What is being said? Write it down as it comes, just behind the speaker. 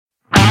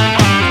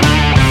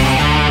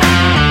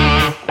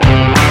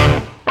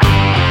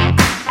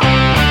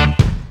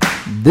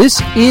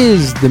This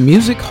is the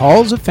Music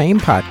Halls of Fame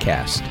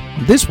podcast.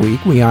 This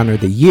week we honor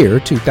the year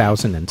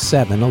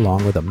 2007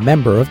 along with a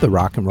member of the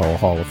Rock and Roll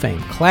Hall of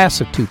Fame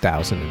class of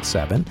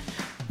 2007.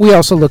 We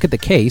also look at the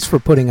case for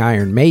putting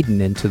Iron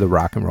Maiden into the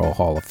Rock and Roll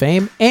Hall of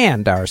Fame,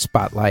 and our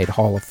Spotlight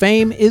Hall of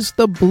Fame is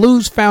the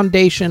Blues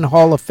Foundation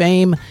Hall of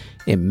Fame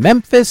in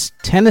Memphis,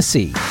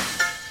 Tennessee.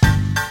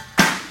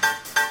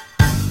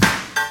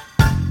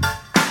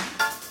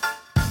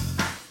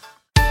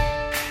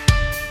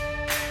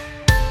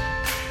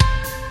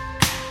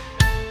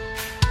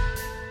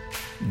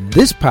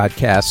 This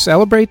podcast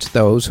celebrates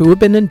those who have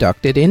been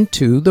inducted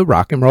into the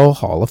Rock and Roll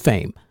Hall of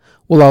Fame.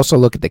 We'll also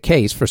look at the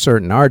case for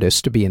certain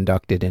artists to be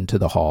inducted into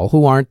the Hall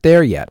who aren't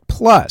there yet.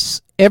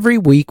 Plus, every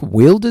week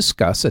we'll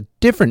discuss a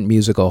different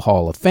musical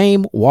Hall of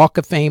Fame, Walk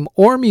of Fame,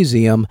 or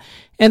museum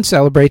and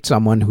celebrate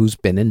someone who's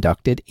been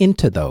inducted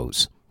into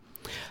those.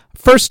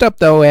 First up,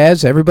 though,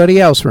 as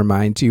everybody else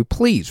reminds you,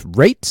 please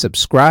rate,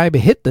 subscribe,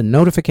 hit the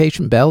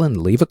notification bell, and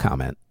leave a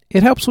comment.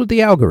 It helps with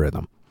the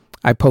algorithm.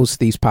 I post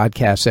these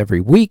podcasts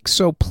every week,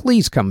 so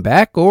please come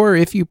back, or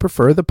if you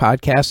prefer the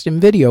podcast in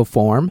video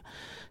form,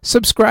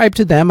 subscribe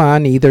to them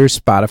on either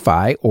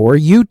Spotify or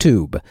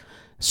YouTube.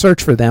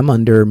 Search for them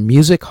under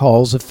Music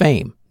Halls of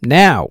Fame.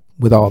 Now,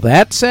 with all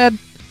that said,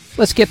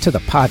 let's get to the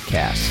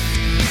podcast.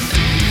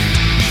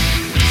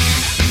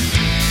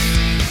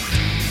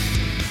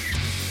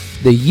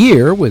 The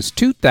year was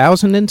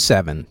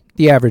 2007.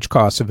 The average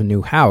cost of a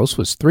new house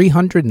was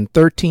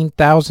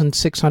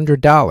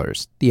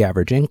 $313,600. The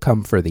average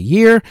income for the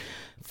year,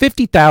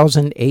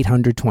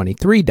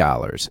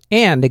 $50,823.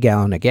 And a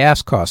gallon of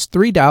gas cost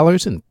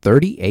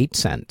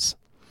 $3.38.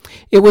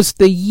 It was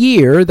the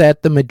year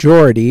that the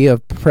majority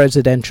of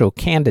presidential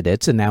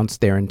candidates announced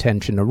their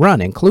intention to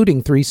run,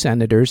 including 3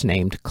 senators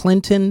named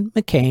Clinton,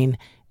 McCain,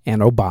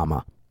 and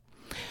Obama.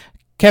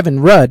 Kevin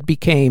Rudd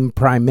became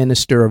Prime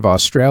Minister of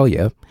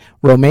Australia.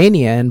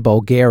 Romania and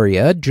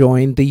Bulgaria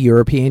joined the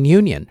European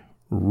Union.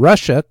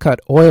 Russia cut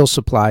oil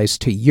supplies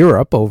to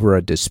Europe over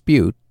a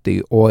dispute.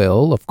 The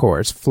oil, of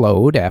course,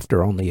 flowed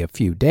after only a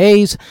few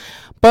days,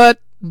 but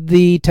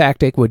the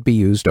tactic would be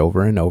used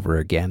over and over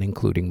again,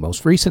 including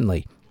most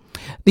recently.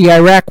 The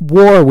Iraq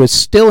War was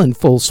still in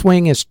full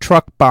swing as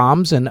truck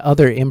bombs and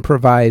other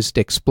improvised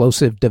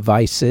explosive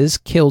devices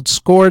killed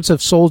scores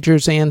of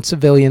soldiers and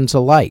civilians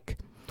alike.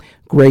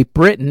 Great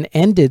Britain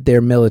ended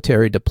their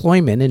military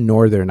deployment in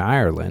Northern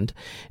Ireland.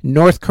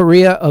 North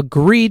Korea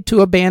agreed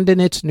to abandon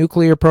its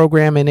nuclear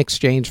program in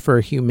exchange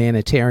for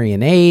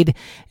humanitarian aid,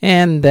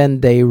 and then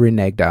they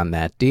reneged on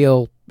that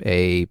deal,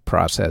 a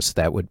process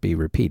that would be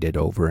repeated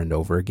over and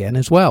over again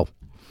as well.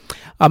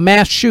 A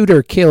mass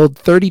shooter killed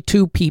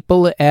 32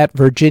 people at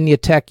Virginia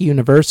Tech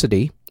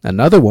University.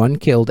 Another one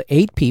killed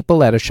 8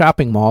 people at a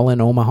shopping mall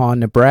in Omaha,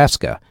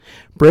 Nebraska.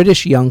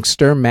 British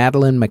youngster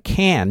Madeleine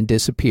McCann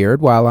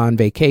disappeared while on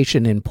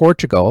vacation in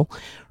Portugal.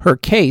 Her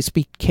case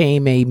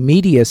became a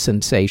media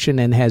sensation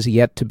and has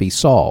yet to be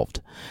solved.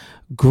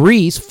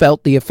 Greece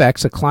felt the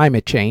effects of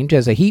climate change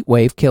as a heat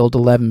wave killed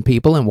 11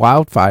 people and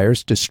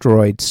wildfires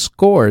destroyed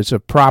scores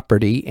of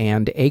property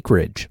and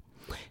acreage.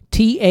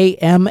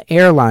 TAM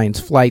Airlines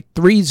Flight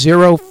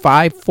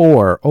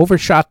 3054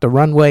 overshot the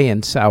runway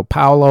in Sao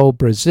Paulo,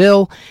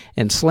 Brazil,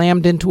 and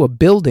slammed into a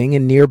building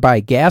in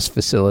nearby gas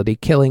facility,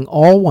 killing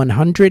all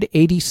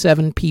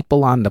 187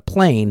 people on the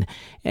plane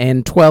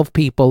and 12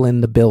 people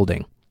in the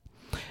building.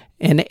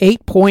 An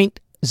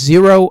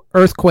 8.0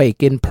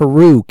 earthquake in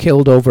Peru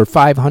killed over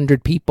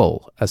 500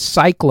 people. A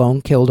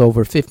cyclone killed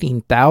over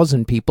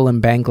 15,000 people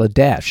in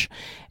Bangladesh.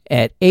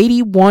 At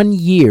 81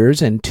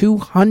 years and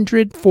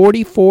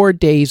 244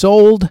 days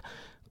old,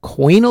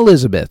 Queen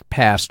Elizabeth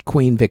passed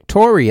Queen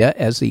Victoria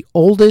as the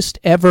oldest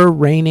ever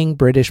reigning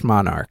British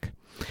monarch.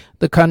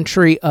 The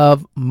country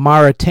of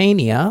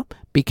Mauritania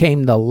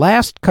became the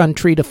last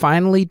country to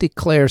finally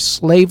declare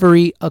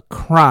slavery a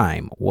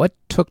crime. What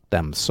took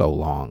them so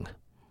long?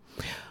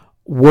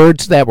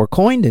 Words that were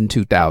coined in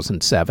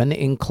 2007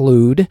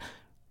 include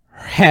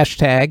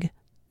hashtag,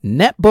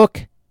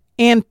 netbook,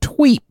 and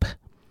tweep.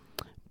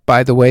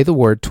 By the way, the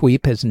word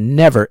tweep has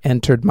never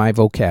entered my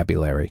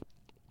vocabulary.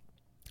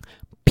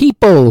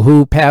 People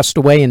who passed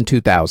away in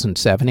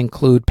 2007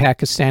 include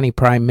Pakistani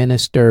Prime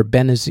Minister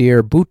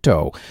Benazir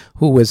Bhutto,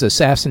 who was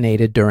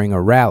assassinated during a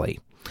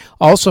rally.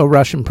 Also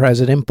Russian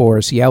President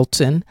Boris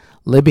Yeltsin,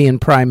 Libyan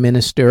Prime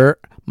Minister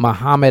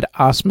Mohammed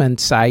Osman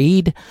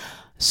Said,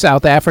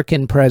 South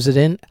African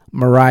President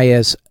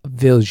Marius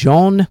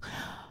Viljoen,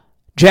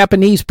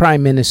 Japanese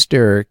Prime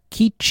Minister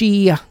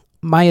Kiichi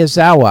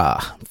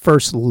Miyazawa,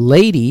 First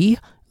Lady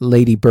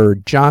Lady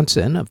Bird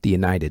Johnson of the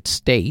United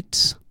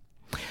States,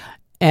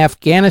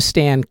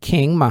 Afghanistan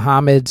King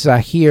Mohammed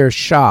Zahir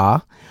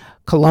Shah,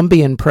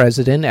 Colombian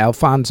President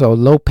Alfonso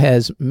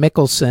Lopez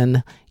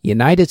Michelson,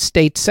 United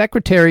States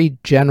Secretary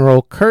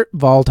General Kurt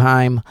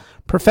Waldheim,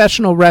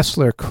 professional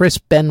wrestler Chris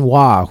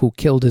Benoit, who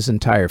killed his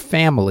entire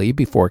family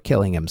before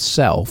killing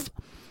himself,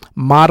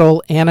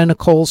 model Anna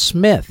Nicole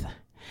Smith,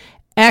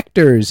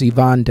 actors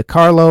Yvonne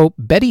DiCarlo,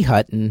 Betty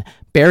Hutton,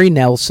 Barry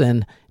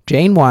Nelson,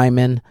 Jane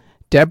Wyman,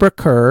 Deborah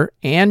Kerr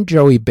and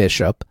Joey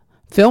Bishop,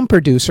 film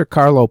producer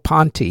Carlo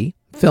Ponti,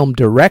 film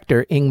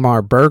director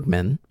Ingmar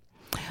Bergman,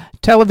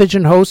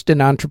 television host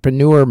and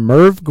entrepreneur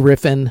Merv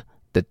Griffin,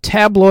 the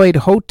tabloid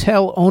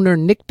hotel owner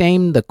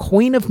nicknamed the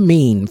Queen of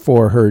Mean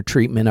for her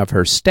treatment of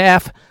her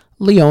staff,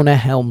 Leona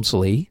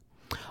Helmsley,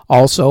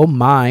 also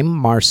mime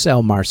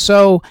Marcel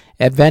Marceau,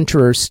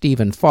 adventurer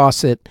Stephen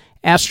Fawcett,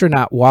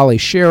 astronaut Wally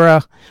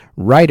Schirra,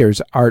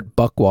 writers Art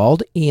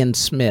Buchwald, Ian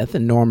Smith,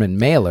 and Norman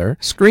Mailer,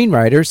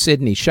 screenwriter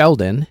Sidney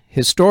Sheldon,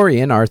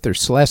 historian Arthur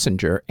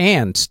Schlesinger,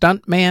 and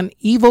stuntman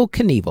Evel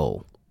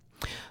Knievel.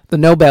 The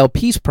Nobel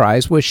Peace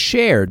Prize was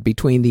shared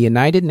between the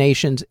United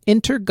Nations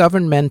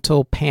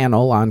Intergovernmental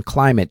Panel on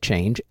Climate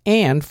Change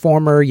and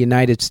former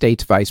United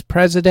States Vice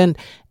President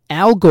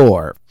Al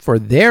Gore for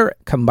their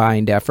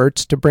combined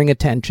efforts to bring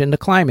attention to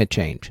climate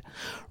change.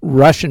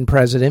 Russian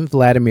President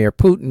Vladimir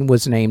Putin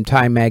was named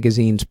Time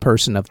Magazine's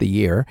Person of the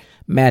Year,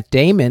 Matt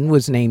Damon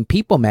was named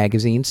People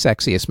Magazine's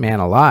Sexiest Man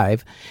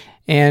Alive,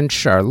 and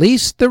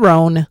Charlize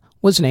Theron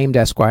was named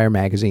Esquire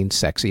Magazine's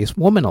Sexiest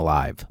Woman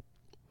Alive.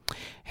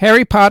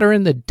 Harry Potter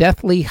and the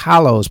Deathly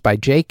Hallows by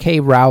J.K.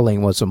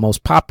 Rowling was the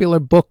most popular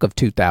book of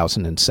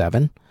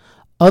 2007.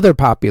 Other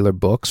popular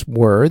books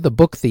were The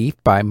Book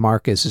Thief by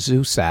Marcus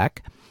Zusak,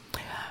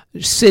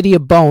 City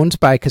of Bones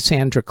by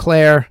Cassandra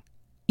Clare,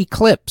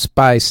 Eclipse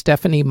by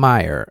Stephanie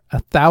Meyer,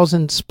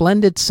 1,000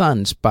 Splendid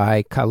Suns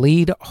by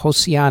Khalid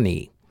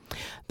Hosseini,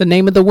 The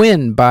Name of the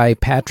Wind by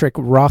Patrick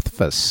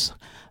Rothfuss,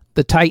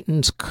 The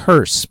Titan's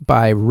Curse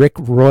by Rick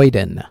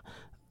Riordan,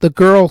 The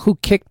Girl Who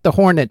Kicked the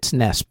Hornet's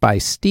Nest by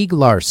Stieg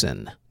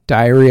Larsson,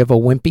 Diary of a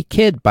Wimpy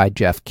Kid by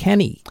Jeff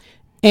Kenney,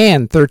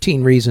 and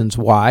 13 Reasons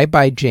Why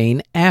by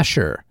Jane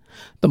Asher.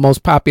 The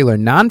most popular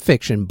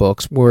nonfiction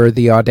books were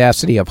The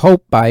Audacity of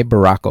Hope by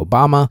Barack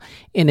Obama,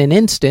 In an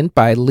Instant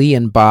by Lee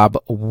and Bob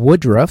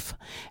Woodruff,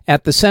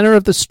 At the Center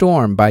of the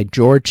Storm by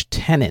George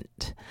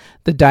Tennant,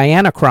 The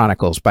Diana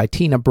Chronicles by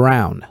Tina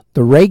Brown,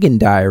 The Reagan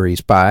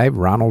Diaries by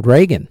Ronald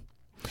Reagan,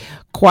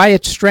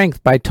 Quiet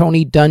Strength by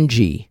Tony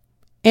Dungy,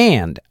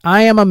 and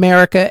I Am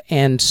America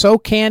and So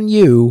Can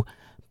You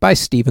by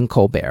Stephen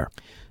Colbert.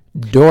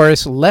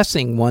 Doris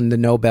Lessing won the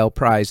Nobel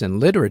Prize in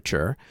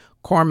Literature.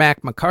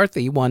 Cormac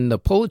McCarthy won the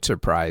Pulitzer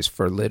Prize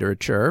for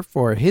Literature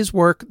for his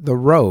work The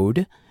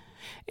Road,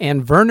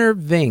 and Werner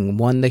Ving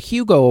won the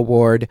Hugo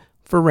Award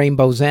for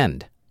Rainbow's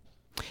End.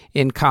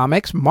 In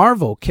comics,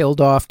 Marvel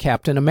killed off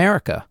Captain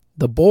America.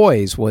 The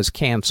Boys was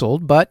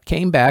canceled but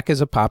came back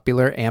as a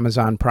popular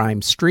Amazon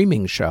Prime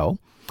streaming show.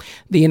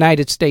 The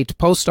United States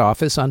Post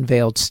Office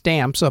unveiled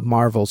stamps of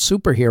Marvel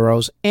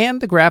superheroes,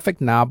 and the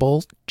graphic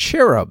novel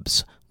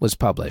Cherubs was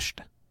published.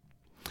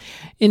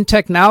 In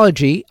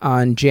technology,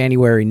 on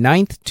January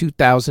 9th,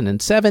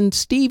 2007,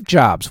 Steve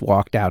Jobs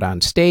walked out on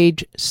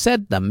stage,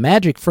 said the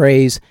magic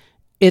phrase,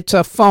 "It's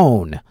a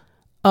phone,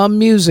 a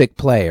music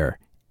player,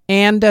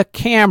 and a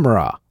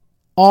camera,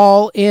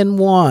 all in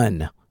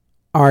one.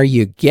 Are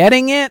you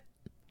getting it?"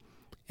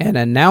 and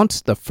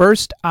announced the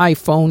first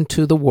iPhone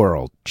to the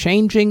world,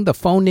 changing the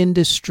phone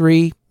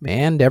industry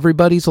and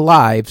everybody's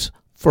lives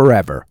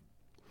forever.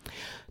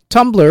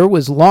 Tumblr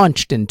was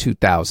launched in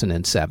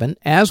 2007,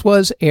 as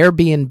was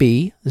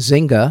Airbnb,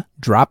 Zynga,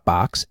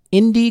 Dropbox,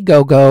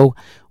 Indiegogo,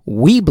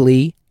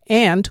 Weebly,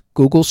 and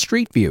Google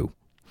Street View.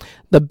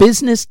 The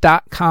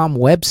Business.com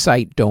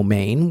website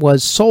domain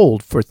was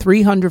sold for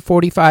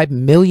 $345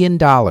 million.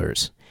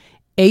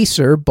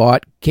 Acer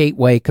bought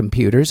Gateway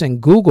Computers,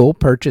 and Google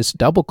purchased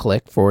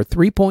DoubleClick for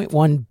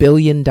 $3.1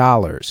 billion.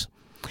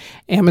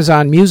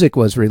 Amazon Music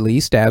was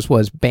released, as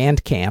was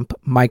Bandcamp,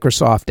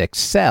 Microsoft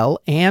Excel,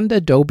 and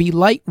Adobe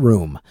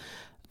Lightroom.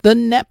 The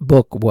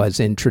netbook was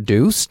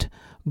introduced.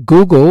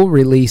 Google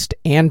released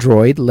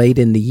Android late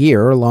in the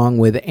year, along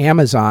with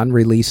Amazon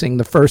releasing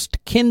the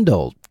first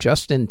Kindle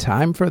just in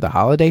time for the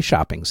holiday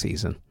shopping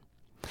season.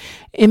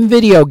 In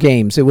video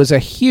games, it was a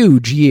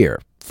huge year.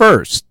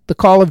 First, the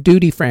Call of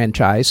Duty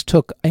franchise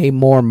took a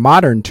more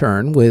modern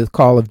turn with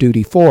Call of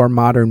Duty 4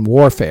 Modern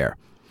Warfare.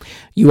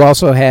 You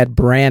also had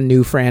brand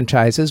new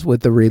franchises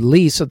with the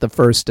release of the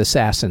first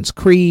Assassin's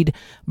Creed,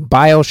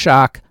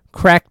 BioShock,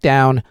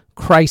 Crackdown,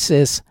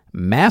 Crysis,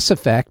 Mass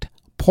Effect,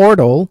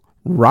 Portal,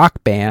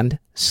 Rock Band,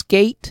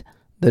 Skate,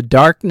 The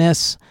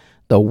Darkness,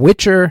 The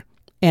Witcher,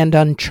 and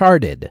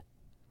Uncharted.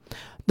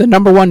 The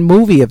number one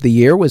movie of the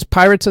year was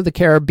Pirates of the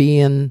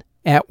Caribbean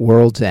at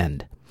World's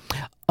End.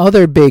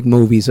 Other big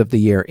movies of the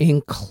year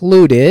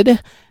included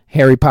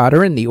Harry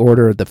Potter and the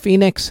Order of the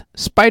Phoenix,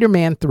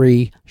 Spider-Man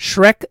 3,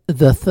 Shrek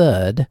the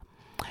Third,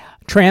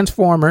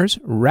 Transformers,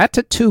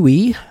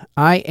 Ratatouille,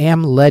 I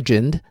Am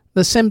Legend,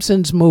 The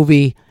Simpsons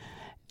movie,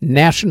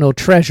 National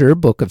Treasure,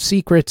 Book of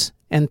Secrets,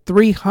 and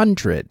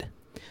 300.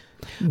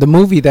 The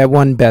movie that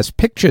won Best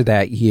Picture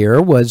that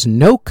year was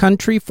No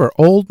Country for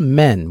Old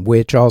Men,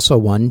 which also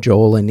won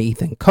Joel and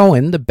Ethan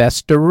Coen the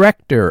Best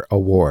Director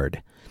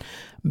award.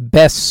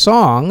 Best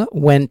Song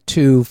went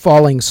to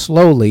Falling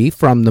Slowly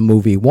from the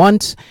movie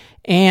Once,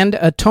 and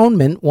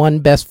Atonement won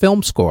Best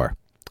Film Score.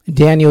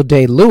 Daniel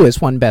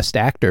Day-Lewis won Best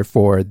Actor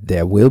for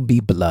There Will Be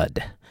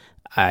Blood.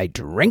 I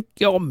drink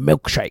your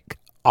milkshake.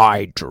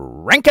 I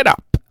Drank It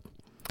Up.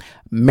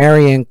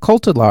 Marion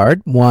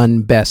Cotillard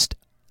won Best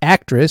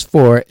Actress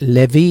for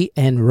La Vie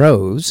en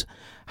Rose.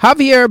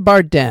 Javier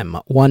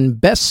Bardem won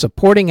Best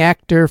Supporting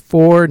Actor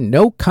for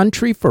No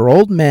Country for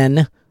Old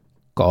Men.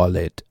 Call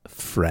it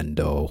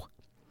Friendo.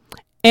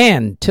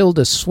 And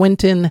Tilda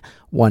Swinton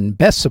won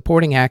Best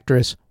Supporting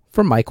Actress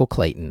for Michael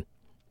Clayton.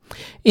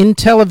 In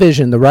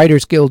television, the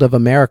Writers Guild of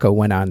America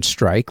went on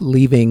strike,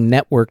 leaving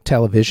network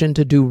television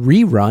to do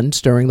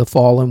reruns during the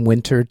fall and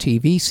winter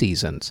TV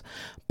seasons.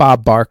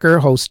 Bob Barker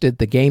hosted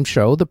the game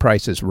show The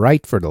Price is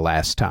Right for the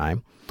last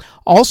time.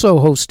 Also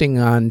hosting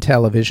on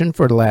television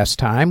for the last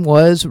time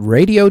was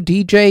radio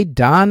DJ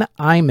Don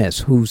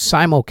Imus, whose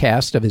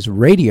simulcast of his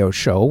radio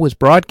show was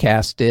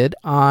broadcasted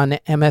on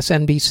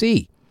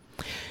MSNBC.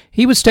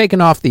 He was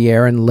taken off the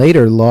air and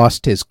later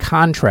lost his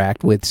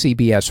contract with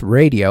CBS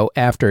Radio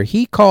after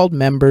he called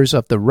members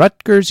of the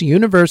Rutgers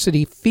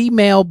University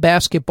female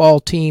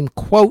basketball team,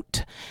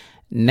 quote,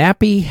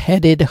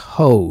 nappy-headed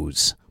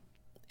hoes,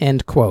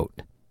 end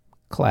quote.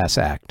 Class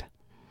act.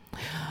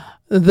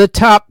 The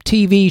top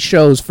TV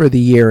shows for the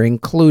year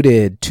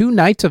included 2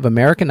 nights of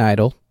American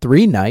Idol,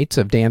 3 nights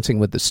of Dancing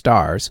with the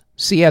Stars,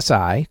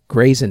 CSI,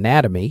 Grey's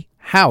Anatomy,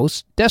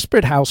 House,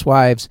 Desperate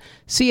Housewives,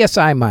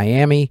 CSI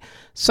Miami,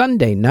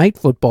 Sunday Night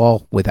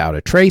Football Without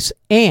a Trace,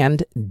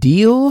 and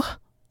Deal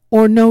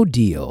or No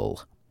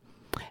Deal.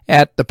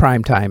 At the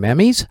Primetime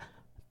Emmys,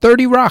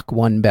 30 Rock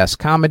won Best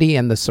Comedy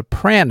and The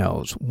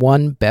Sopranos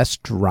won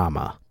Best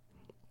Drama.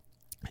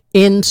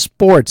 In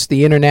sports,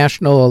 the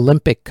International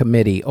Olympic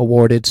Committee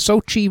awarded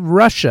Sochi,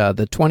 Russia,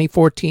 the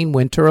 2014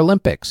 Winter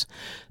Olympics.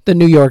 The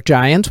New York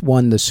Giants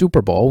won the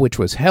Super Bowl, which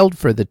was held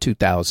for the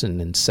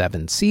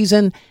 2007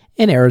 season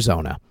in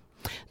Arizona.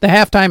 The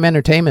halftime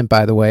entertainment,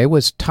 by the way,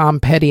 was Tom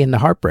Petty and the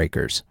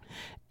Heartbreakers.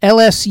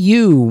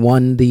 LSU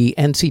won the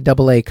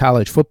NCAA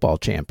College Football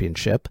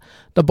Championship.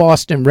 The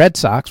Boston Red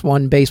Sox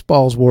won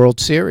baseball's World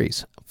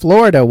Series.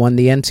 Florida won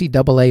the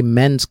NCAA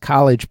Men's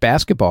College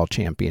Basketball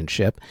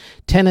Championship.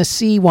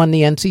 Tennessee won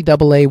the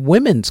NCAA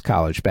Women's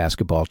College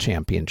Basketball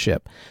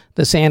Championship.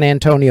 The San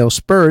Antonio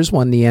Spurs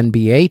won the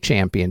NBA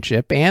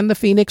Championship, and the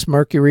Phoenix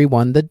Mercury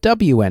won the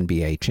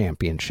WNBA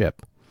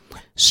Championship.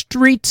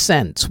 Street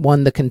Sense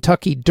won the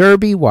Kentucky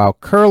Derby, while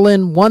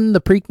Curlin won the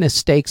Preakness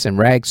Stakes and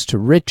Rags to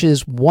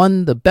Riches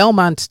won the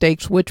Belmont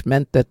Stakes, which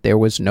meant that there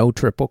was no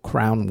Triple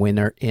Crown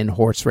winner in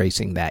horse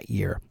racing that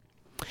year.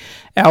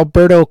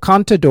 Alberto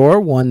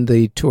Contador won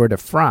the Tour de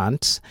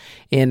France.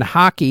 In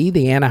hockey,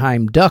 the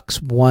Anaheim Ducks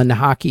won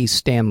hockey's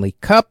Stanley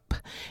Cup,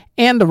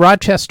 and the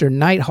Rochester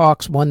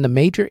Nighthawks won the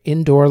Major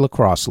Indoor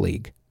Lacrosse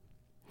League.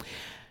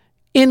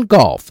 In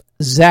golf,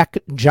 Zach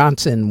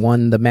Johnson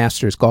won the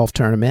Masters Golf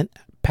Tournament.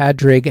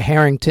 Padraig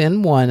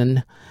Harrington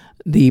won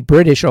the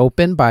British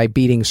Open by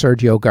beating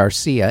Sergio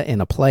Garcia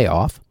in a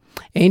playoff.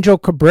 Angel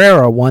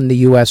Cabrera won the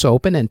U.S.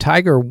 Open, and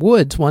Tiger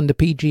Woods won the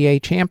PGA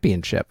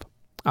Championship.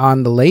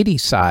 On the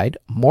ladies' side,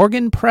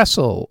 Morgan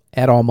Pressel,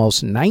 at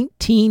almost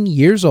 19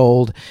 years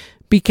old,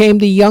 became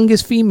the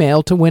youngest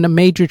female to win a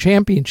major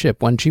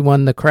championship when she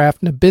won the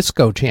Kraft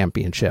Nabisco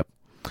Championship.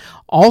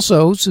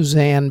 Also,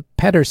 Suzanne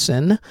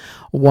Pedersen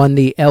won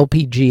the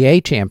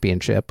LPGA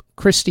Championship,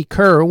 Christy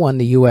Kerr won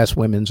the U.S.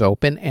 Women's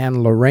Open,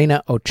 and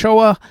Lorena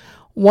Ochoa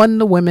won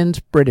the Women's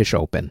British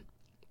Open.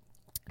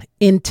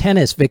 In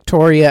tennis,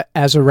 Victoria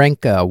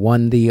Azarenka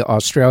won the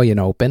Australian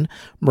Open,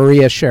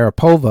 Maria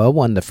Sharapova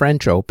won the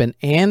French Open,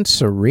 and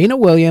Serena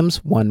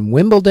Williams won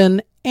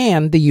Wimbledon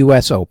and the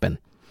U.S. Open.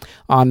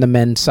 On the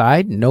men's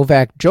side,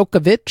 Novak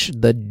Djokovic,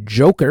 the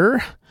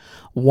Joker,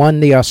 won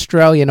the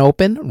Australian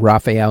Open,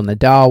 Rafael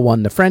Nadal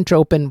won the French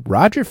Open,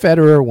 Roger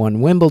Federer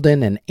won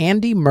Wimbledon, and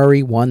Andy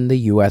Murray won the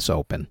U.S.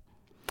 Open.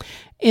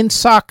 In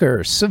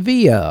soccer,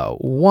 Sevilla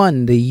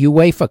won the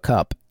UEFA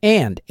Cup,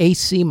 and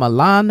AC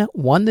Milan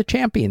won the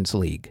Champions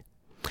League.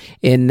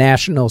 In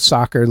National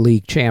Soccer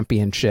League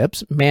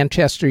Championships,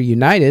 Manchester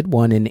United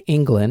won in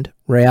England,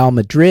 Real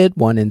Madrid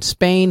won in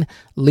Spain,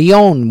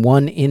 Lyon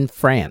won in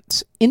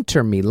France,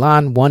 Inter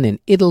Milan won in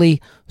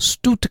Italy,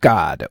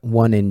 Stuttgart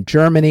won in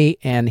Germany,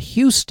 and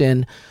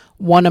Houston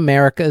won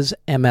America's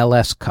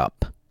MLS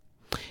Cup.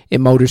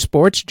 In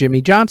motorsports,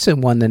 Jimmy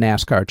Johnson won the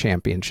NASCAR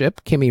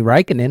Championship, Kimi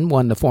Räikkönen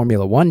won the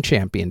Formula One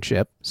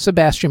Championship,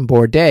 Sebastian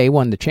Bourdais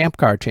won the Champ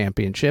Car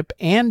Championship,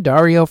 and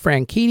Dario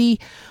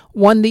Franchitti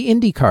won the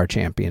IndyCar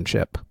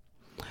Championship.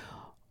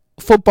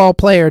 Football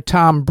player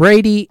Tom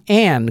Brady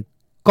and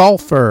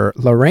golfer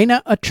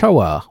Lorena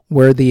Ochoa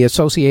were the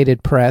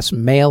Associated Press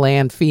Male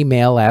and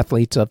Female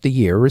Athletes of the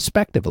Year,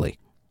 respectively.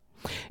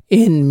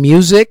 In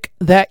music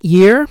that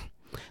year,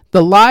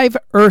 the Live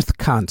Earth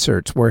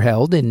concerts were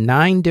held in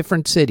 9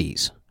 different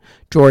cities.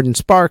 Jordan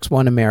Sparks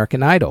won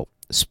American Idol.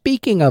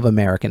 Speaking of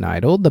American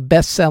Idol, the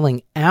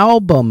best-selling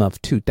album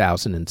of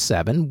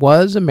 2007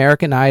 was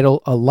American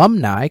Idol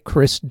alumni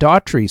Chris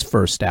Daughtry's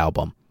first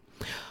album.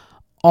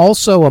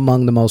 Also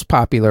among the most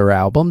popular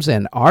albums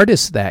and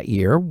artists that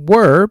year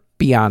were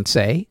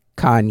Beyoncé,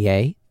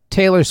 Kanye,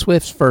 Taylor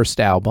Swift's first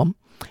album,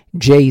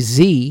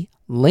 Jay-Z,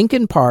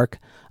 Linkin Park,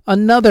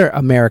 another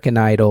American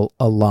Idol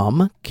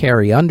alum,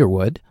 Carrie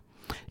Underwood,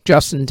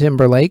 Justin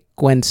Timberlake,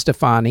 Gwen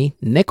Stefani,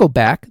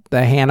 Nickelback,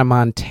 the Hannah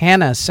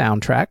Montana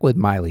soundtrack with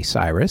Miley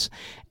Cyrus,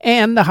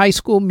 and the High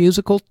School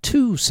Musical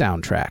 2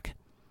 soundtrack.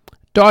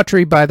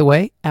 Daughtry, by the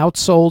way,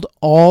 outsold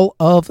all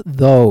of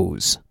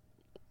those.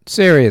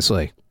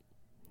 Seriously.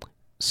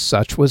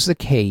 Such was the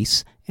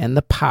case and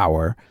the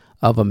power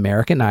of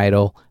American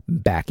Idol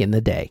back in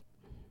the day.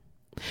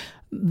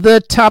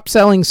 The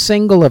top-selling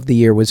single of the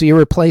year was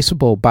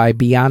Irreplaceable by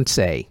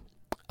Beyoncé.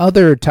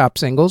 Other top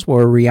singles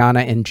were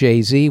Rihanna and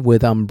Jay-Z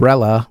with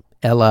Umbrella,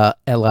 Ella,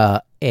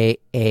 Ella,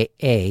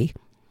 A.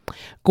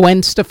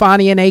 Gwen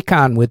Stefani and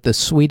Akon with The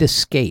Sweet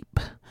Escape.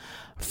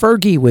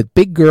 Fergie with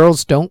Big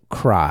Girls Don't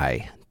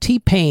Cry.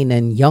 T-Pain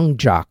and Young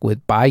Jock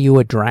with Buy You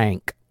a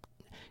Drank.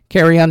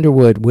 Carrie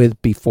Underwood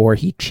with Before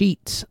He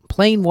Cheats.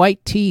 Plain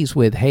White Tees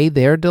with Hey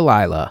There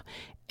Delilah.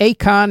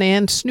 Akon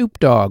and Snoop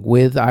Dogg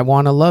with I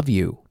Wanna Love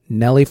You.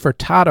 Nelly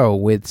Furtado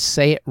with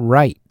Say It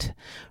Right.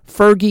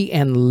 Fergie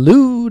and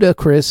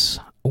Ludacris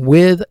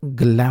with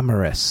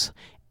Glamorous.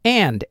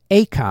 And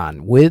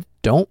Akon with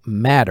Don't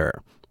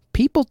Matter.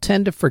 People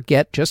tend to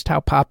forget just how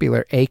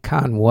popular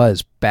Akon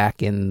was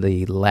back in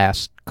the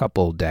last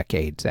couple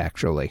decades,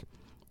 actually.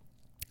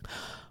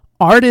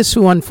 Artists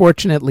who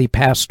unfortunately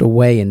passed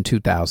away in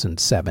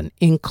 2007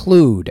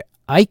 include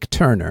Ike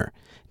Turner,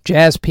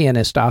 jazz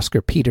pianist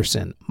Oscar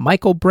Peterson,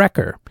 Michael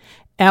Brecker,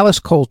 Alice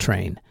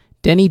Coltrane,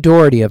 Denny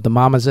Doherty of the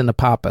Mamas and the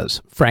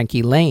Papas,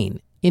 Frankie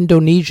Lane,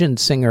 Indonesian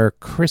singer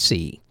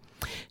Chrissy,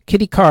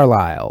 Kitty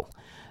Carlisle,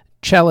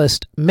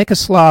 cellist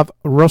Miroslav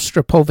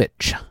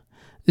Rostropovich,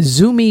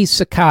 Zumi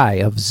Sakai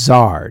of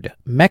Zard,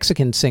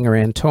 Mexican singer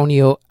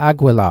Antonio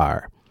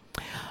Aguilar,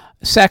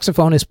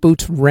 saxophonist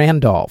Boots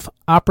Randolph,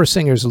 opera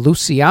singers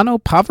Luciano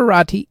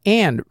Pavarotti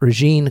and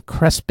Regine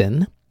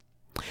Crespin,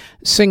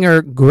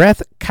 singer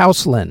Greth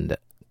Kausland,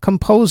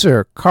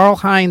 composer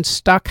Karl-Heinz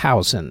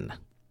Stockhausen,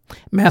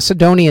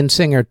 Macedonian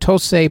singer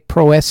Tose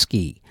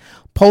Proeski,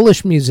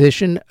 Polish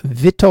musician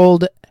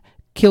Witold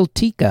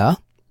Kiltica,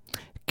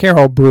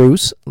 Carol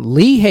Bruce,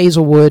 Lee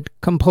Hazelwood,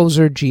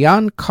 composer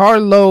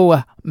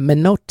Giancarlo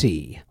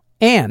Menotti,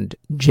 and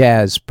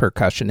jazz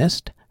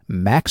percussionist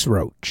Max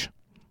Roach.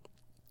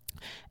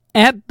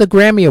 At the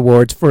Grammy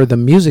Awards for the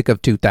music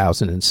of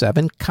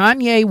 2007,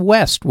 Kanye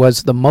West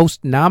was the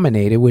most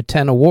nominated with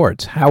 10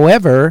 awards.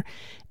 However,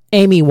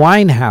 Amy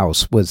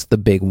Winehouse was the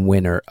big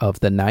winner of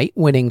the night,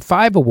 winning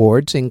 5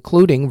 awards,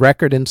 including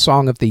Record and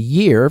Song of the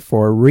Year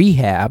for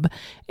Rehab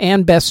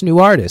and Best New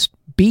Artist,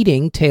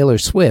 beating Taylor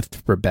Swift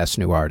for Best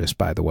New Artist,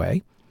 by the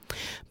way.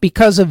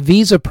 Because of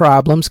visa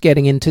problems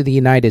getting into the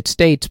United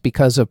States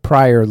because of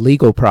prior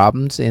legal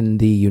problems in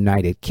the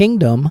United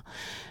Kingdom,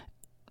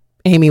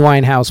 Amy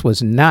Winehouse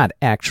was not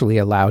actually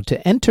allowed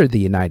to enter the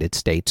United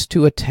States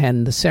to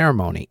attend the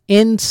ceremony.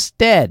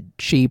 Instead,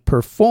 she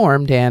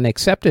performed and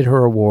accepted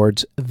her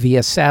awards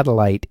via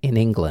satellite in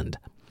England.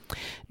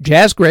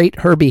 Jazz great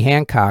Herbie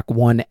Hancock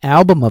won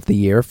Album of the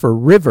Year for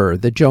River,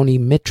 the Joni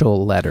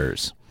Mitchell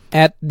Letters.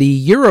 At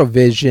the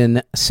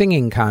Eurovision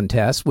Singing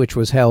Contest, which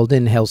was held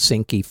in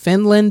Helsinki,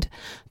 Finland,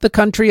 the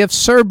country of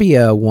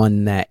Serbia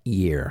won that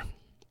year.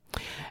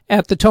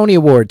 At the Tony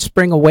Awards,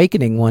 Spring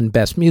Awakening won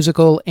Best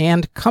Musical,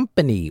 and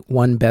Company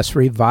won Best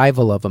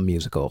Revival of a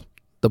Musical.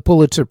 The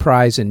Pulitzer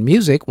Prize in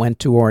Music went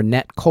to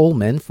Ornette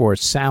Coleman for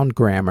Sound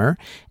Grammar,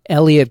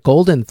 Elliot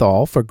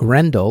Goldenthal for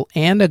Grendel,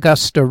 and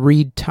Augusta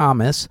Reed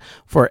Thomas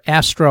for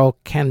Astral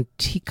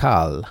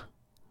Canticle.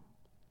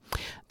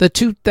 The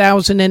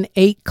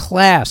 2008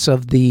 class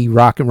of the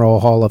Rock and Roll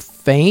Hall of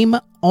Fame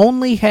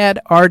only had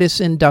artists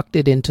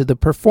inducted into the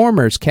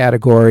performers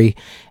category,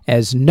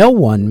 as no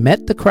one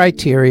met the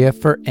criteria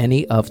for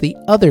any of the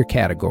other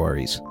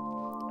categories.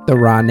 The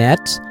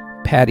Ronettes,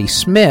 Patti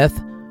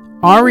Smith,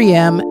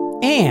 R.E.M.,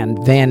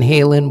 and Van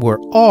Halen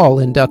were all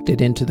inducted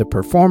into the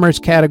performers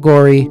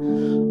category,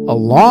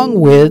 along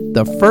with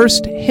the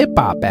first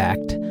hip-hop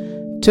act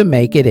to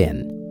make it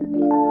in.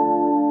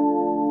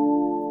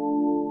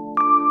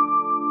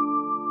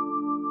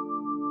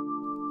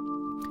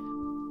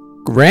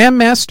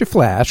 Grandmaster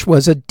Flash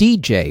was a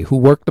DJ who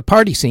worked the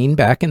party scene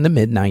back in the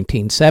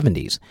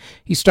mid-1970s.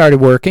 He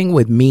started working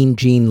with Mean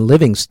Gene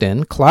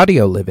Livingston,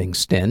 Claudio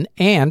Livingston,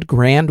 and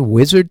Grand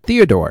Wizard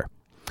Theodore.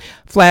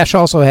 Flash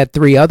also had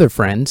 3 other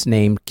friends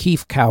named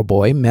Keith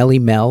Cowboy, Melly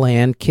Mel,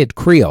 and Kid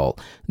Creole.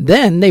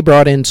 Then they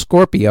brought in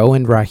Scorpio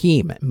and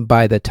Raheem.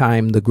 By the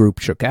time the group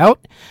shook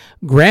out,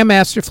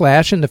 Grandmaster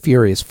Flash and the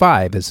Furious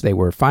Five, as they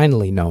were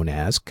finally known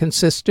as,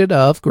 consisted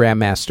of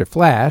Grandmaster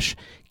Flash,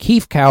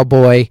 Keith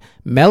Cowboy,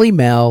 Melly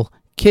Mel,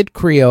 Kid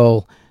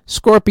Creole,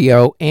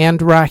 Scorpio,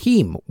 and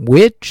Raheem,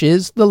 which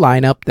is the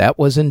lineup that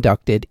was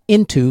inducted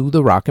into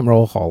the Rock and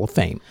Roll Hall of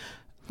Fame.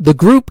 The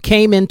group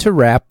came into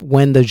rap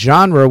when the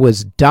genre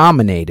was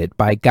dominated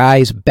by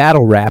guys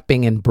battle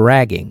rapping and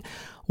bragging,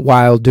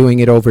 while doing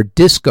it over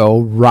disco,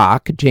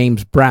 rock,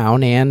 James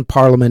Brown, and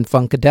Parliament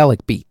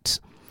Funkadelic beats.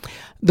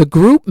 The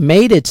group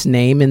made its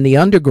name in the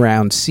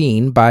underground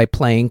scene by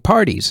playing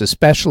parties,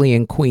 especially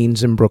in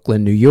Queens and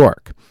Brooklyn, New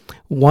York.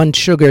 One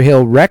Sugar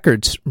Hill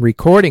Records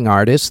recording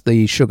artist,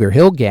 the Sugar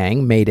Hill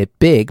Gang, made it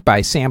big by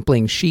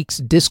sampling Chic's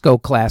disco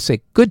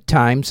classic Good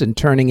Times and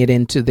turning it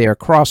into their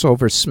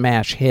crossover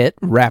smash hit,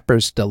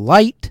 Rapper's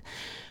Delight.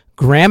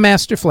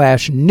 Grandmaster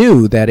Flash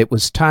knew that it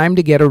was time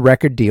to get a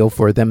record deal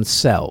for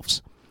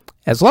themselves.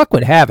 As luck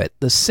would have it,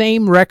 the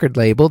same record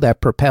label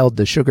that propelled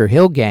the Sugar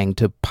Hill Gang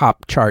to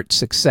pop chart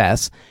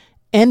success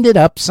ended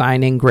up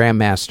signing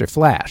Grandmaster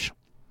Flash.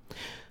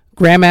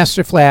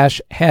 Grandmaster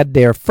Flash had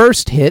their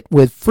first hit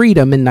with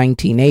Freedom in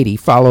 1980,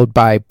 followed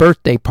by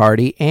Birthday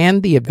Party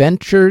and The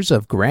Adventures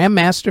of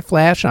Grandmaster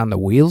Flash on the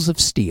Wheels of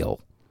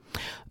Steel.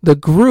 The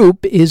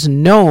group is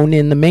known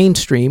in the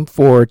mainstream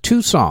for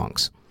two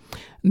songs.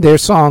 Their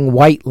song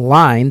White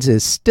Lines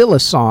is still a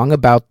song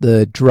about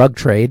the drug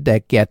trade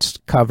that gets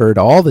covered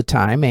all the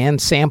time and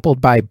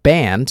sampled by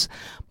bands,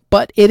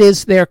 but it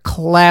is their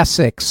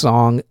classic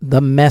song,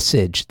 The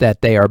Message,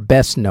 that they are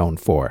best known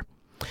for.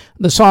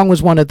 The song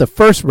was one of the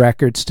first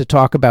records to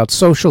talk about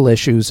social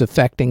issues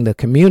affecting the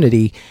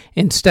community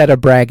instead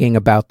of bragging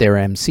about their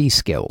MC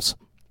skills.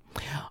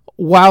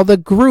 While the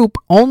group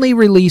only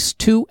released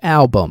 2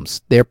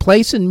 albums, their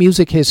place in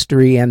music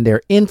history and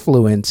their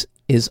influence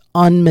is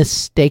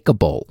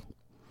unmistakable.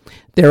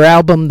 Their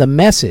album, The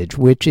Message,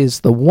 which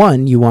is the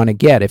one you want to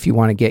get if you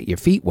want to get your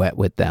feet wet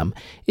with them,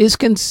 is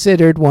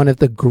considered one of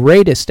the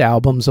greatest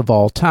albums of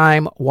all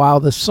time, while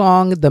the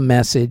song The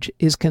Message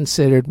is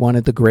considered one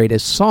of the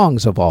greatest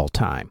songs of all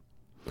time.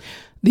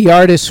 The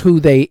artists who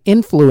they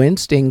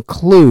influenced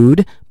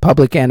include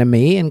Public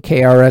Enemy and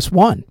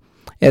KRS-One.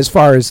 As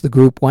far as the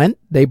group went,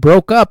 they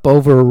broke up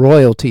over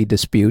royalty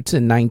disputes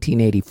in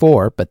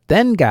 1984, but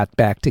then got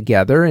back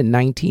together in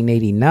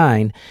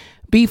 1989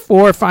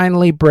 before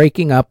finally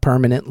breaking up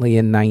permanently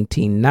in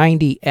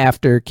 1990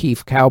 after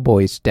Keith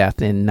Cowboy's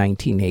death in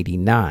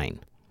 1989.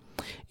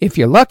 If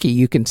you're lucky,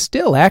 you can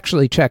still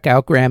actually check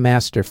out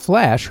Grandmaster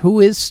Flash, who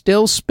is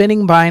still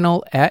spinning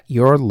vinyl at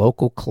your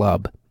local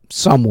club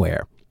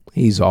somewhere.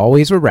 He's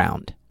always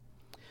around.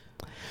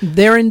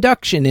 Their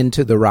induction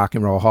into the Rock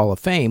and Roll Hall of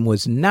Fame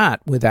was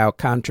not without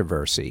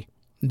controversy.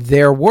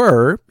 There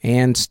were,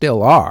 and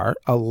still are,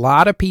 a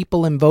lot of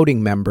people and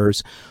voting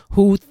members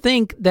who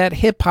think that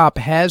hip-hop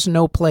has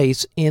no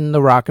place in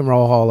the Rock and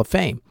Roll Hall of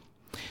Fame.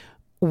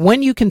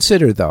 When you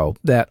consider, though,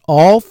 that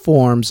all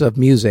forms of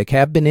music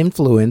have been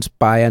influenced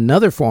by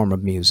another form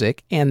of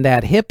music, and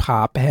that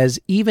hip-hop has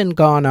even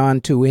gone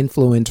on to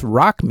influence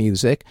rock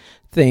music,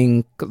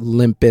 think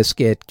Limp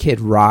Bizkit,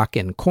 Kid Rock,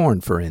 and Korn,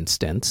 for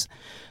instance,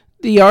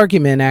 the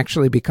argument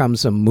actually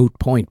becomes a moot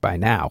point by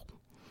now.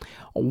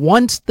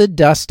 Once the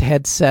dust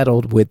had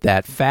settled with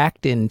that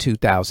fact in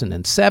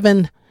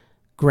 2007,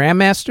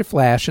 Grandmaster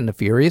Flash and the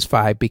Furious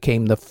Five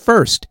became the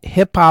first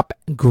hip-hop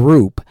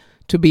group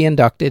to be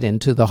inducted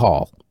into the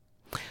Hall.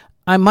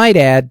 I might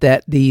add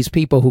that these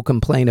people who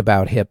complain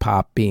about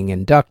hip-hop being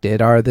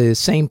inducted are the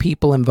same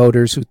people and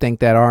voters who think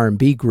that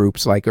R&B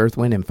groups like Earth,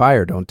 Wind &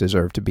 Fire don't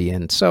deserve to be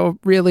in. So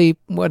really,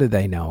 what do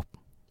they know?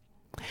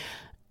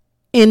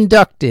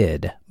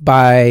 Inducted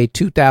by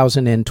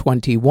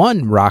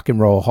 2021 Rock and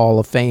Roll Hall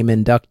of Fame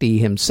inductee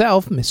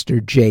himself,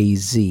 Mr.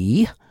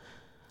 Jay-Z,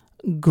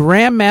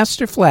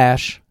 Grandmaster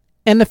Flash,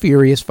 and the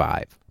Furious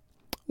Five.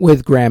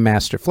 With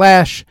Grandmaster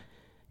Flash,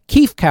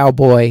 Keith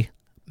Cowboy,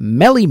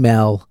 Melly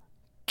Mel,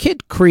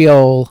 Kid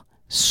Creole,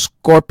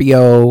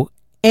 Scorpio,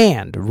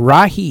 and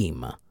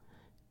Raheem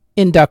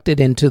inducted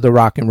into the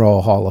Rock and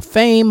Roll Hall of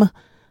Fame,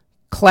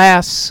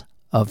 class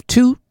of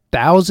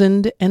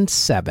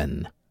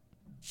 2007.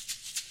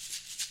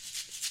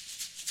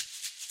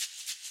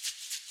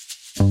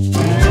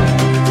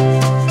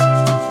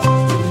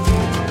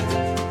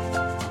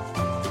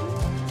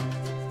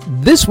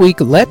 This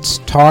week, let's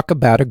talk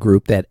about a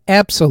group that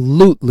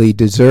absolutely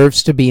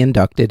deserves to be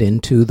inducted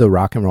into the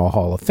Rock and Roll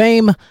Hall of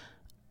Fame,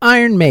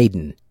 Iron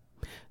Maiden.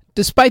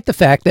 Despite the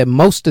fact that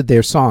most of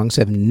their songs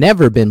have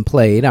never been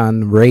played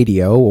on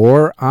radio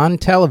or on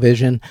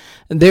television,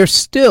 they're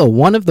still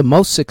one of the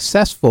most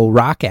successful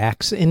rock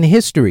acts in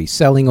history,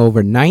 selling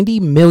over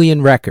 90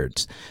 million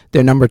records.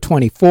 They're number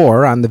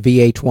 24 on the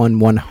VH1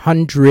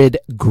 100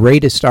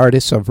 Greatest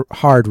Artists of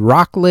Hard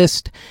Rock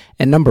list,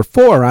 and number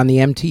 4 on the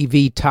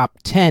MTV Top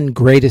 10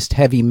 Greatest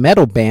Heavy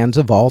Metal Bands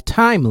of All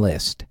Time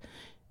list.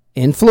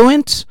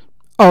 Influence?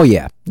 Oh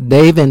yeah,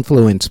 they've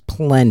influenced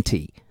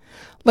plenty.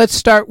 Let's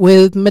start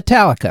with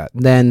Metallica,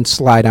 then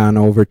slide on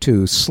over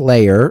to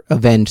Slayer,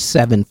 Avenged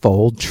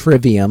Sevenfold,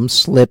 Trivium,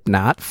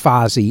 Slipknot,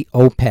 Fozzy,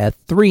 Opeth,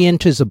 3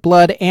 Inches of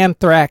Blood,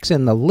 Anthrax,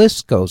 and the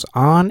list goes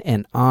on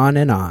and on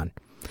and on.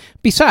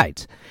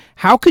 Besides,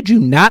 how could you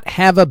not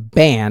have a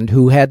band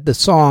who had the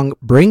song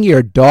Bring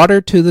Your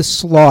Daughter to the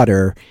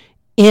Slaughter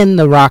in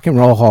the Rock and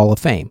Roll Hall of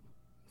Fame?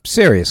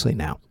 Seriously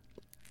now.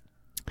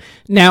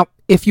 Now,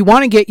 if you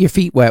want to get your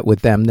feet wet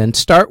with them, then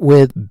start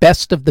with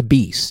Best of the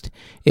Beast.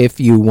 If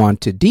you want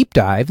to deep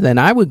dive, then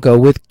I would go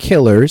with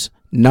Killers,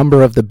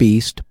 Number of the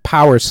Beast,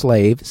 Power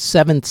Slave,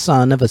 Seventh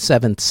Son of a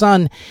Seventh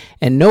Son,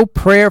 and No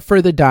Prayer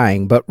for the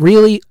Dying, but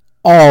really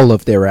all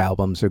of their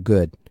albums are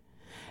good.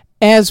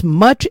 As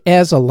much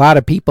as a lot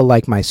of people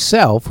like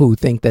myself who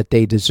think that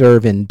they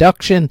deserve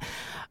induction,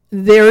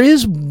 there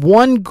is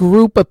one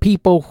group of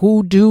people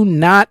who do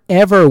not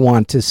ever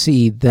want to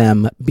see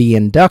them be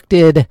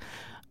inducted.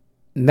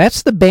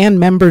 That's the band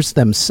members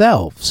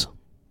themselves.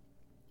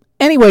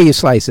 Any way you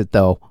slice it,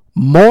 though,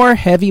 more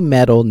heavy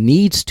metal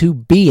needs to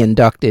be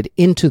inducted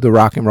into the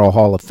Rock and Roll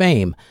Hall of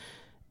Fame,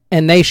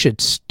 and they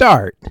should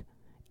start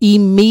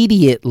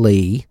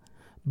immediately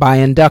by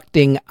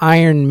inducting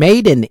Iron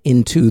Maiden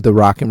into the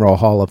Rock and Roll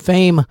Hall of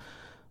Fame,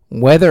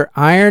 whether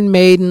Iron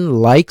Maiden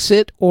likes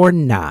it or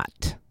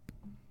not.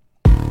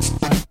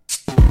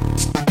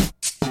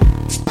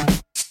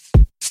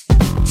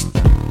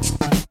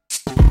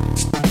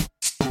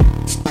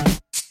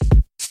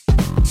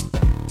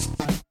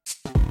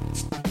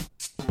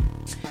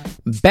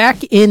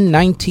 Back in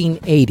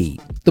 1980,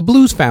 the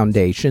Blues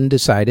Foundation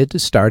decided to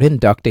start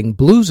inducting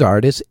blues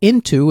artists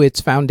into its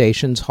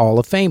foundation's Hall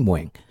of Fame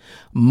wing.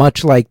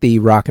 Much like the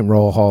Rock and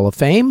Roll Hall of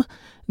Fame,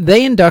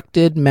 they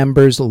inducted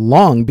members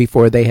long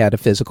before they had a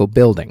physical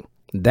building.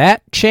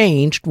 That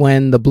changed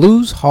when the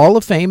Blues Hall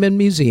of Fame and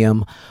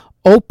Museum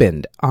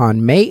opened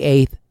on May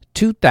 8,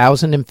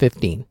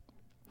 2015.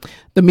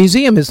 The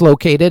museum is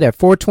located at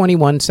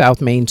 421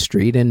 South Main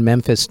Street in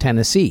Memphis,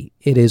 Tennessee.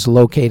 It is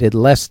located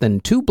less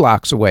than 2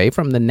 blocks away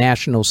from the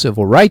National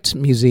Civil Rights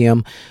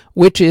Museum,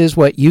 which is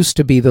what used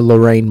to be the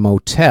Lorraine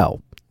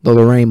Motel. The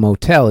Lorraine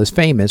Motel is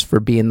famous for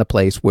being the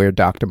place where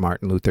Dr.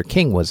 Martin Luther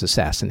King was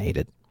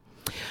assassinated.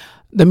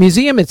 The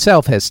museum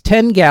itself has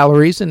 10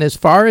 galleries, and as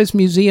far as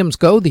museums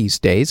go these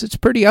days, it's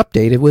pretty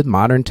updated with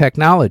modern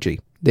technology.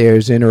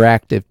 There's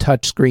interactive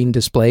touchscreen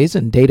displays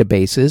and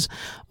databases,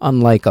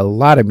 unlike a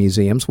lot of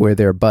museums where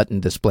their button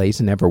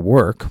displays never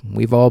work.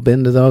 We've all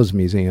been to those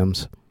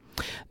museums.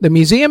 The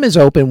museum is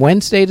open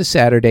Wednesday to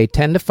Saturday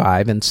 10 to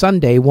 5 and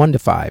Sunday 1 to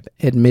 5.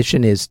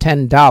 Admission is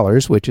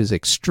 $10, which is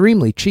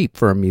extremely cheap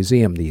for a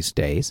museum these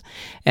days.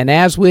 And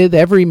as with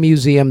every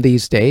museum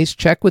these days,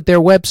 check with their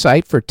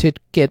website for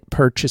ticket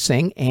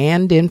purchasing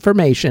and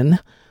information.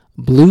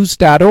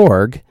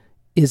 Blues.org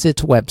is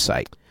its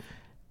website.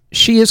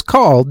 She is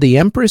called the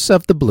Empress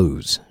of the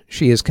Blues.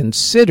 She is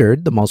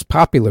considered the most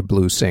popular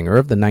blues singer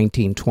of the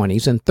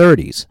 1920s and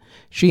 30s.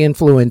 She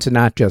influenced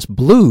not just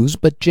blues,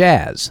 but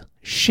jazz.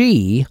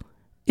 She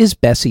is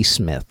Bessie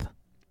Smith.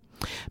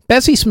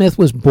 Bessie Smith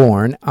was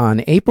born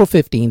on April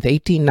 15,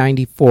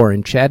 1894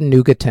 in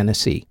Chattanooga,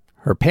 Tennessee.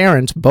 Her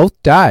parents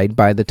both died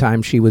by the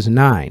time she was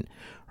 9.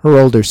 Her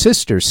older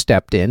sister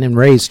stepped in and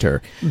raised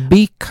her.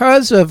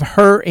 Because of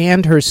her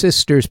and her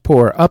sister's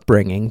poor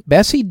upbringing,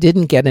 Bessie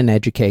didn't get an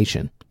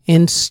education.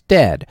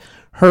 Instead,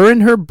 her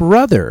and her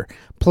brother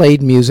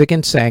played music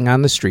and sang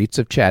on the streets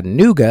of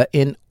Chattanooga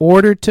in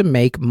order to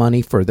make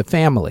money for the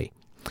family.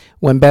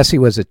 When Bessie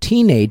was a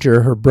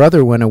teenager, her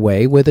brother went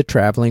away with a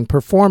traveling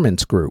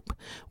performance group.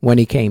 When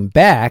he came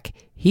back,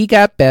 he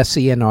got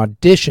Bessie an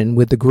audition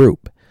with the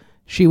group.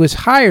 She was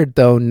hired,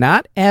 though,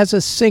 not as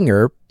a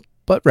singer,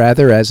 but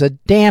rather as a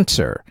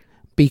dancer,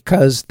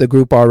 because the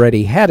group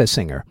already had a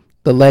singer,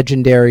 the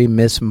legendary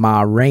Miss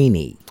Ma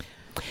Rainey.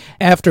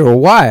 After a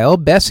while,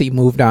 Bessie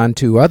moved on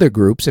to other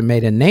groups and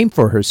made a name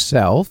for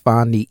herself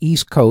on the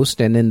East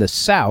Coast and in the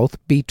South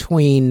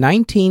between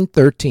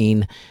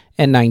 1913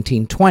 and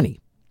 1920.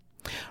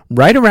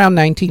 Right around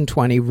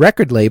 1920,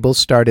 record labels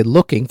started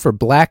looking for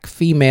black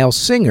female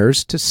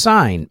singers to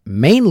sign,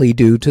 mainly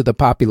due to the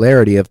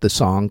popularity of the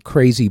song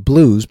Crazy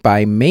Blues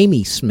by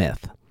Mamie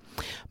Smith.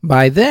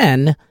 By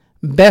then,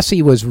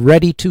 Bessie was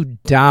ready to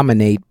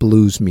dominate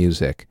blues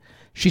music.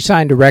 She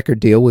signed a record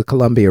deal with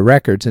Columbia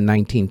Records in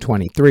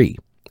 1923.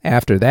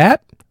 After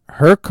that,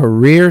 her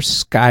career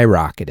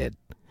skyrocketed.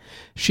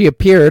 She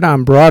appeared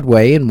on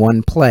Broadway in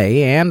one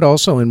play and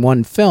also in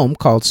one film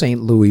called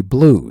St. Louis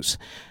Blues.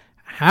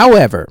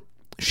 However,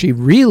 she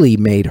really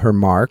made her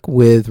mark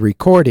with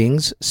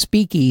recordings,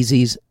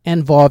 speakeasies,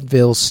 and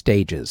vaudeville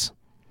stages.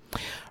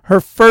 Her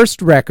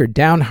first record,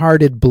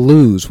 Downhearted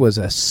Blues, was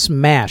a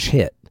smash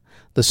hit.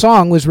 The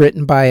song was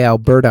written by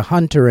Alberta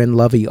Hunter and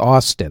Lovey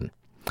Austin.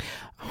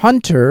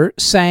 Hunter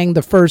sang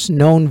the first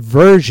known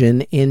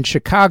version in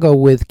Chicago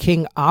with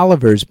King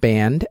Oliver's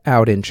band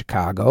out in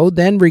Chicago,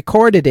 then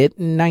recorded it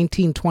in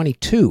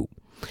 1922.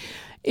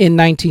 In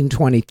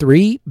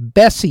 1923,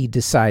 Bessie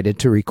decided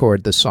to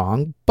record the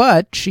song,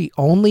 but she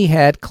only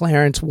had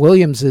Clarence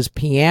Williams's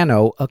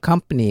piano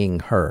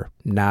accompanying her,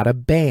 not a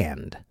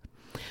band.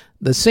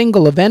 The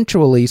single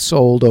eventually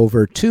sold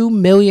over 2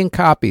 million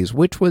copies,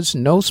 which was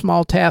no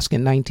small task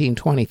in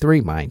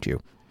 1923, mind you.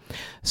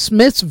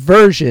 Smith's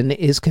version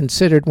is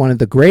considered one of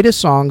the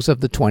greatest songs of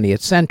the 20th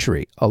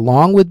century,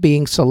 along with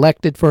being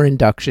selected for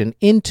induction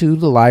into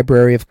the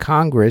Library of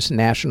Congress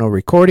National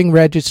Recording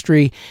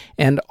Registry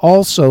and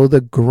also the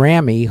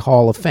Grammy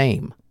Hall of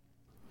Fame.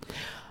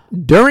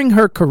 During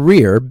her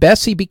career,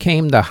 Bessie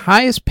became the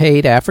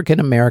highest-paid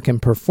African-American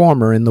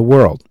performer in the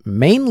world,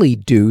 mainly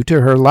due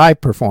to her live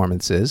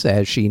performances,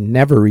 as she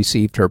never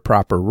received her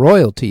proper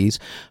royalties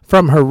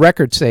from her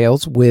record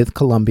sales with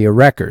Columbia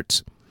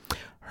Records.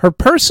 Her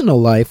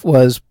personal life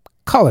was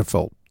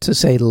colorful, to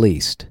say the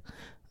least.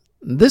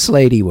 This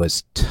lady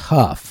was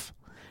tough.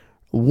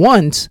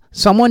 Once,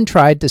 someone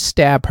tried to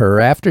stab her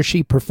after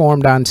she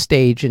performed on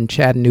stage in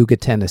Chattanooga,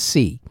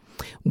 Tennessee.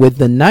 With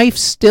the knife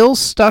still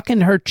stuck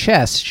in her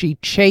chest, she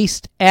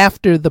chased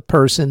after the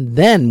person,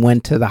 then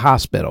went to the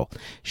hospital.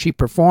 She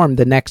performed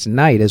the next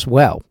night as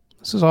well.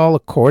 This is all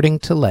according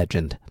to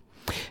legend.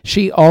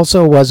 She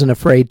also wasn't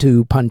afraid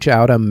to punch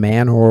out a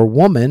man or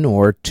woman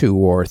or two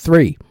or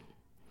three.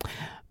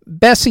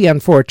 Bessie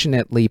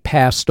unfortunately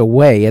passed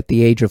away at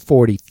the age of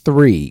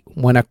 43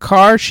 when a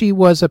car she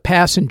was a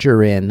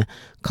passenger in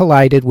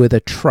collided with a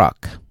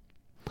truck.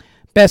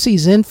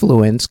 Bessie's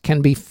influence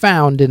can be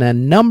found in a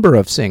number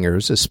of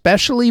singers,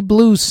 especially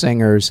blues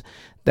singers,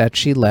 that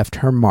she left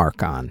her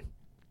mark on.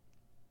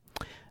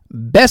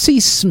 Bessie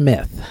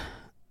Smith,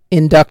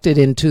 inducted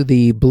into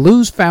the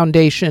Blues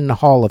Foundation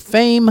Hall of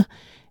Fame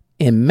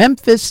in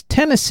Memphis,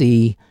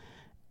 Tennessee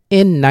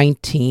in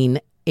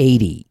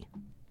 1980.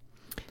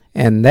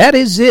 And that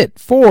is it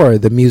for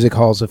the Music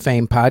Halls of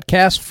Fame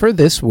podcast for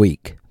this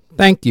week.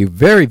 Thank you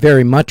very,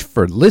 very much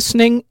for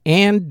listening,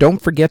 and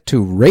don't forget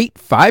to rate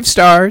 5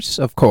 stars,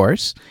 of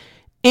course,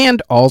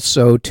 and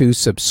also to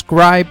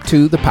subscribe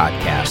to the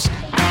podcast.